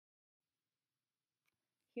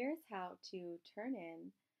Here's how to turn in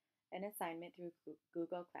an assignment through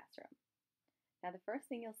Google Classroom. Now, the first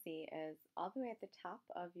thing you'll see is all the way at the top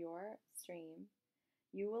of your stream,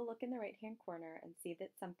 you will look in the right-hand corner and see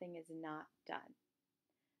that something is not done.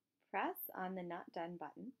 Press on the Not Done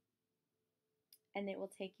button, and it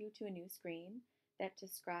will take you to a new screen that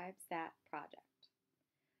describes that project.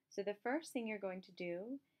 So the first thing you're going to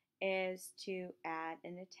do is to add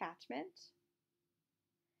an attachment.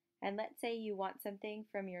 And let's say you want something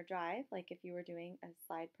from your drive, like if you were doing a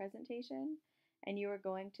slide presentation, and you are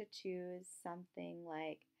going to choose something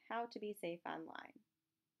like how to be safe online.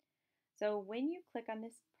 So when you click on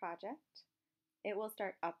this project, it will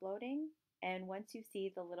start uploading, and once you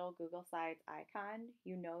see the little Google Slides icon,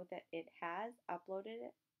 you know that it has uploaded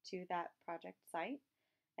it to that project site.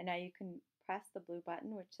 And now you can press the blue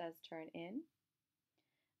button which says turn in.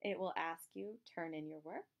 It will ask you turn in your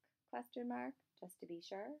work, question mark, just to be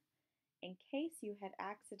sure. In case you had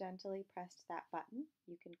accidentally pressed that button,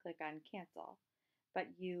 you can click on cancel, but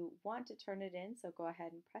you want to turn it in, so go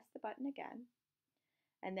ahead and press the button again,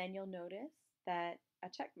 and then you'll notice that a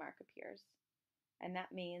check mark appears, and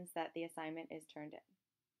that means that the assignment is turned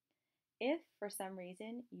in. If for some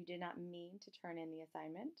reason you did not mean to turn in the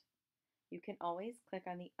assignment, you can always click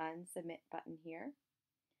on the unsubmit button here.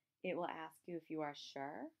 It will ask you if you are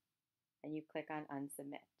sure, and you click on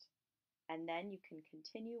unsubmit. And then you can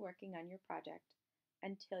continue working on your project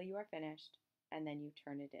until you are finished, and then you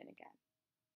turn it in again.